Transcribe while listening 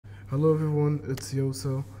Hello everyone, it's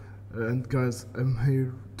Yosa, and guys, I'm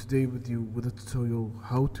here today with you with a tutorial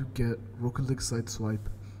how to get Rocket League Sideswipe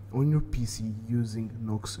on your PC using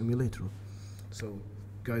Nox Emulator. So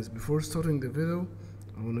guys, before starting the video,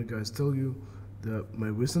 I wanna tell you that my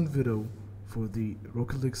recent video for the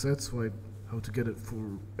Rocket League Sideswipe, how to get it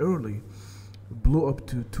for early, blew up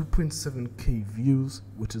to 2.7k views,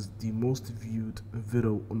 which is the most viewed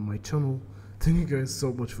video on my channel. Thank you guys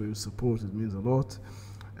so much for your support, it means a lot.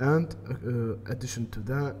 And addition to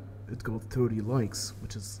that, it got 30 likes,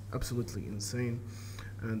 which is absolutely insane,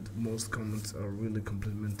 and most comments are really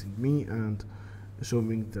complimenting me and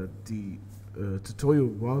showing that the tutorial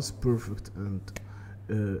was perfect and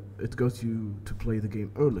it got you to play the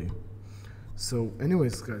game early. So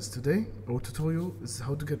anyways guys, today our tutorial is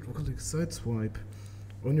how to get Rocket League Sideswipe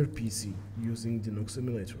on your PC using the Nox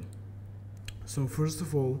emulator. So first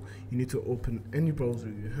of all, you need to open any browser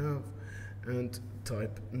you have and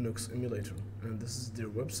type Nox emulator, and this is their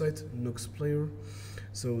website, Nox Player.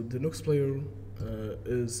 So the Nox Player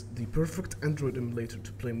is the perfect Android emulator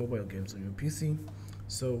to play mobile games on your PC.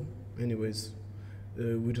 So anyways,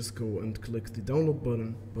 we just go and click the download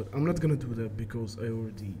button, but I'm not gonna do that because I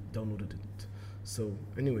already downloaded it. So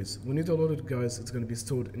anyways, when you download it guys, it's gonna be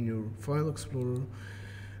stored in your file explorer,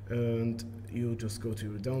 and you'll just go to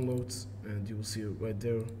your downloads and you will see it right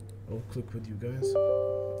there. I'll click with you guys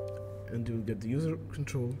and you'll get the user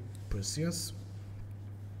control, press yes,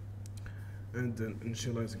 and then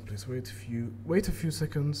initializing. Please wait a few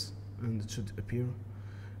seconds and it should appear.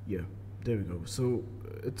 Yeah, there we go. So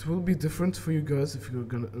it will be different for you guys if you're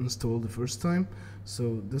gonna install the first time.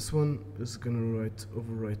 So this one is gonna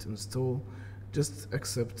overwrite install. Just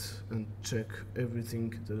accept and check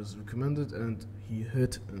everything that is recommended and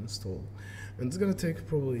hit install, and it's gonna take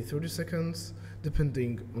probably 30 seconds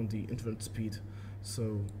depending on the internet speed,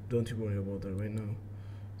 so don't you worry about that right now.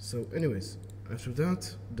 So anyways, after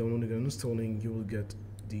that, downloading and installing, you will get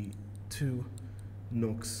the two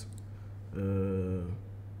Nox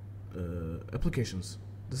applications.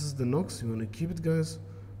 This is the Nox. You want to keep it guys,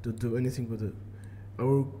 don't do anything with it.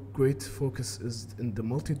 Our great focus is in the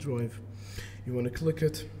multi-drive. You want to click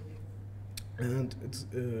it, and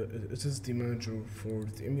it is the manager for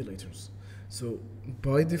the emulators. So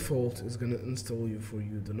by default, it's gonna install for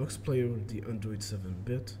you the Nox Player, the Android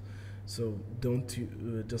 7-bit. So don't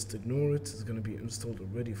just ignore it. It's gonna be installed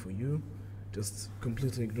already for you. Just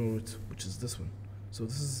completely ignore it, which is this one. So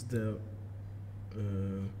this is the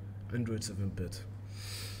Android 7-bit,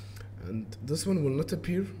 and this one will not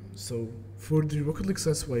appear. So for the Rocket League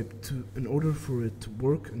Sideswipe, in order for it to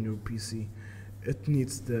work on your PC, it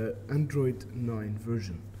needs the Android 9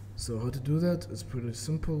 version. So how to do that is pretty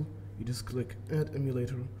simple. You just click add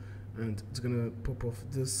emulator and it's gonna pop off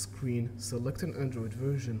this screen. Select an Android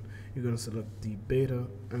version. You're gonna select the beta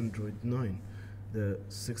Android 9, the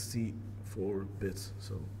 64-bit.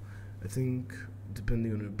 So I think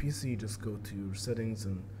depending on your PC, just go to your settings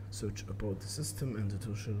and search about the system, and it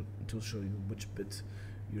will show you which bit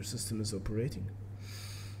your system is operating.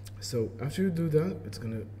 So after you do that, it's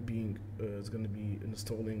gonna be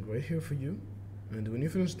installing right here for you, and when you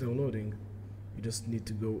finish downloading, you just need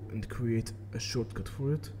to go and create a shortcut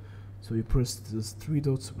for it. So you press this 3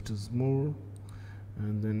 dots, which is more,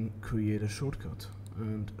 and then create a shortcut,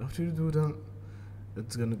 and after you do that,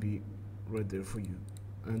 it's gonna be right there for you,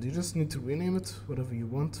 and you just need to rename it whatever you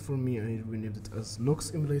want. For me, I renamed it as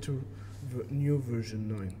Nox Emulator new version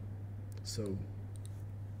 9. So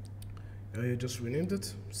I just renamed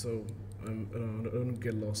it, so I don't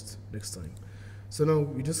get lost next time. So now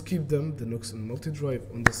you just keep them, the Nox and multi-drive,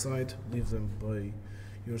 on the side, leave them by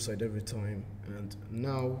your side every time. And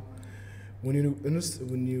now when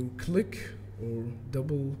you click or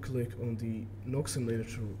double click on the Nox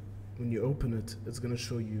emulator, when you open it, it's gonna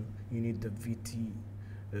show you need the VT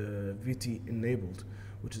enabled,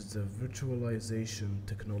 which is the virtualization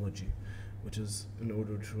technology, which is in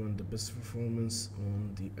order to run the best performance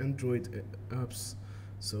on the Android apps.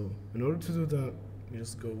 So in order to do that, you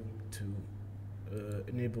just go to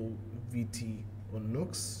enable VT on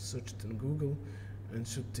Nox, search it in Google, and it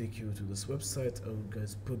should take you to this website. I will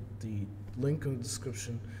guys put the link in the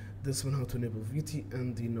description. This one, how to enable VT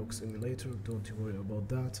and the Nox emulator, don't you worry about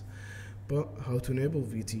that. But how to enable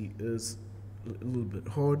VT is a little bit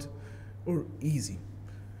hard or easy.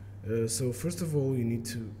 So first of all, you need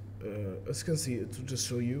to as you can see, it will just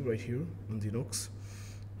show you right here on the Nox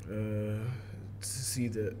to see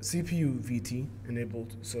the CPU VT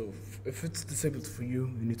enabled. So if it's disabled for you,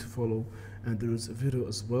 you need to follow, and there is a video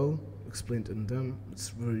as well explained in them. It's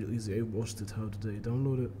very easy. I watched it. How did I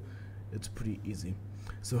download it? It's pretty easy.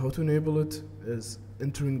 So how to enable it is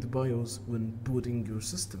entering the BIOS when booting your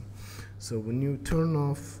system. So when you turn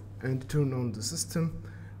off and turn on the system,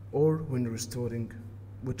 or when you're restoring,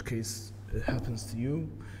 which case it happens to you.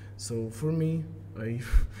 So for me, I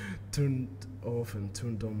turned off and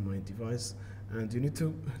turned on my device, and you need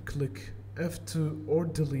to click F2 or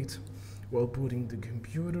delete while booting the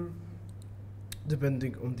computer,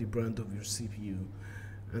 depending on the brand of your CPU.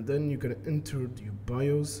 And then you're gonna enter your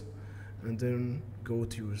BIOS and then go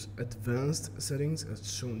to your advanced settings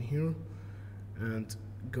as shown here, and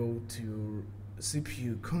go to your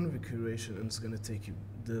CPU configuration, and it's gonna take you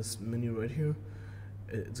this menu right here.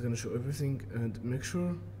 It's gonna show everything, and make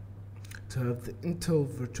sure to have the Intel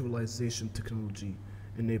virtualization technology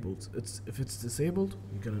enabled. If it's disabled,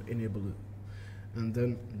 you're gonna enable it, and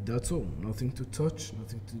then that's all. Nothing to touch,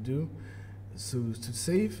 nothing to do. So to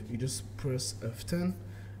save, you just press F10,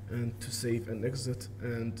 and to save and exit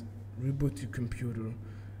and reboot your computer,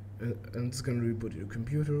 and it's gonna reboot your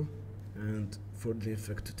computer and for the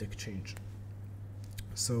effect to take change.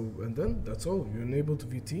 So, and then that's all. You enabled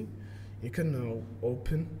VT. You can now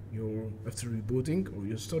open your, after rebooting or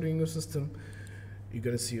you're starting your system, you're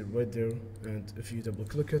gonna see it right there, and if you double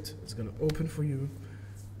click it, it's gonna open for you,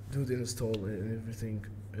 do the install and everything.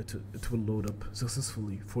 It will load up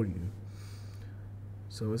successfully for you.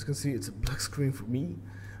 So as you can see, it's a black screen for me.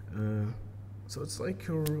 So it's like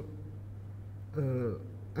your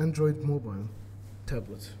Android mobile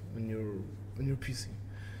tablet on your PC.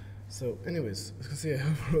 So anyways, as you can see, I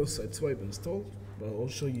have Rocket League Sideswipe installed, but I'll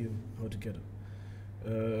show you how to get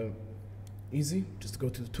it. Easy, just go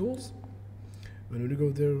to the tools. When you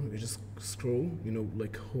go there, you just scroll,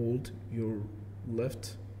 like hold your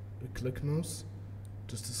left click mouse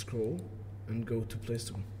just to scroll and go to Play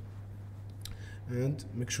Store. And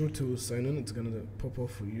make sure to sign in. It's gonna pop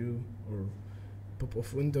off for you, or pop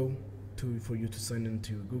off window for you to sign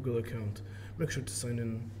into your Google account. Make sure to sign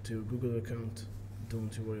in to your Google account.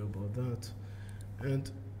 Don't you worry about that.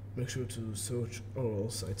 And make sure to search Rocket League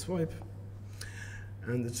Sideswipe,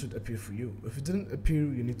 and it should appear for you. If it didn't appear,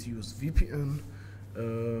 you need to use VPN.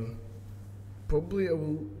 Probably I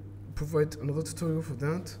will provide another tutorial for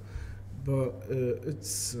that, but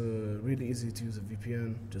it's really easy to use a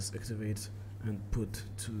VPN. Just activate and put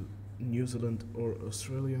to New Zealand or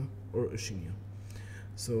Australia or Oceania.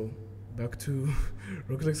 So back to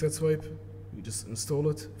Rocket League Sideswipe. You just install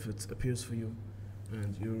it if it appears for you,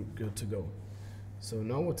 and you're good to go. So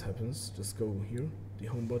now what happens, just go here, the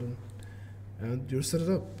home button, and you're set it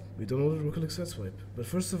up. We downloaded Rocket League Sideswipe. But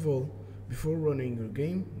first of all, before running your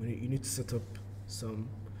game, you need to set up some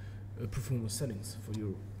performance settings for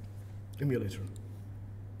your emulator.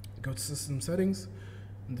 Go to system settings,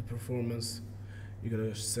 and the performance, you're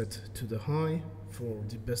gonna set to the high for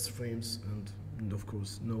the best frames, and of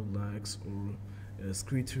course no lags or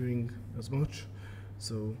screen tearing as much.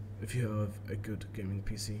 So if you have a good gaming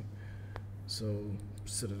PC, so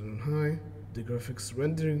set it on high. The graphics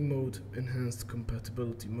rendering mode, enhanced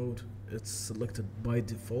compatibility mode, it's selected by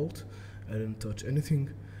default. I didn't touch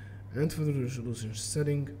anything. And for the resolution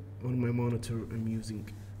setting, on my monitor I'm using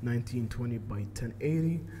 1920 by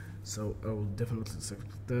 1080, so I will definitely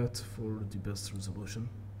select that for the best resolution.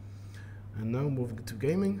 And now moving to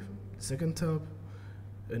gaming, second tab,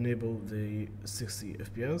 enable the 60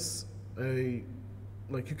 FPS.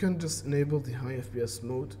 You can just enable the high FPS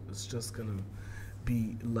mode. It's just gonna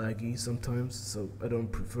be laggy sometimes, so I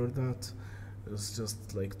don't prefer that. It's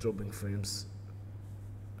just like dropping frames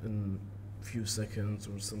in a few seconds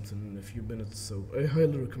or something in a few minutes. So I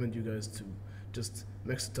highly recommend you guys to just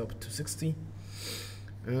max it up to 60,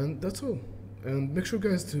 and that's all. And make sure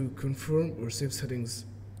guys to confirm or save settings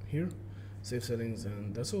here, save settings,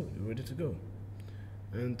 and that's all. You're ready to go.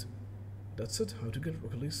 And that's it, how to get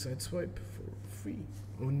Rocket League Sideswipe for free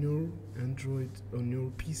on your Android, on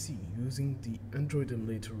your PC, using the Android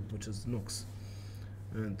emulator, which is Nox.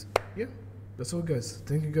 And yeah, that's all guys.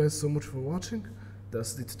 Thank you guys so much for watching.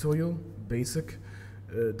 That's the tutorial, basic.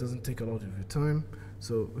 Doesn't take a lot of your time.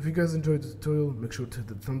 So if you guys enjoyed the tutorial, make sure to hit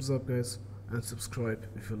the thumbs up guys, and subscribe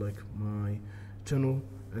if you like my channel,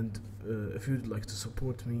 and if you'd like to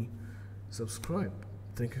support me, subscribe.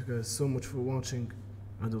 Thank you guys so much for watching,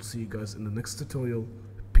 and I'll see you guys in the next tutorial.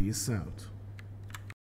 Peace out.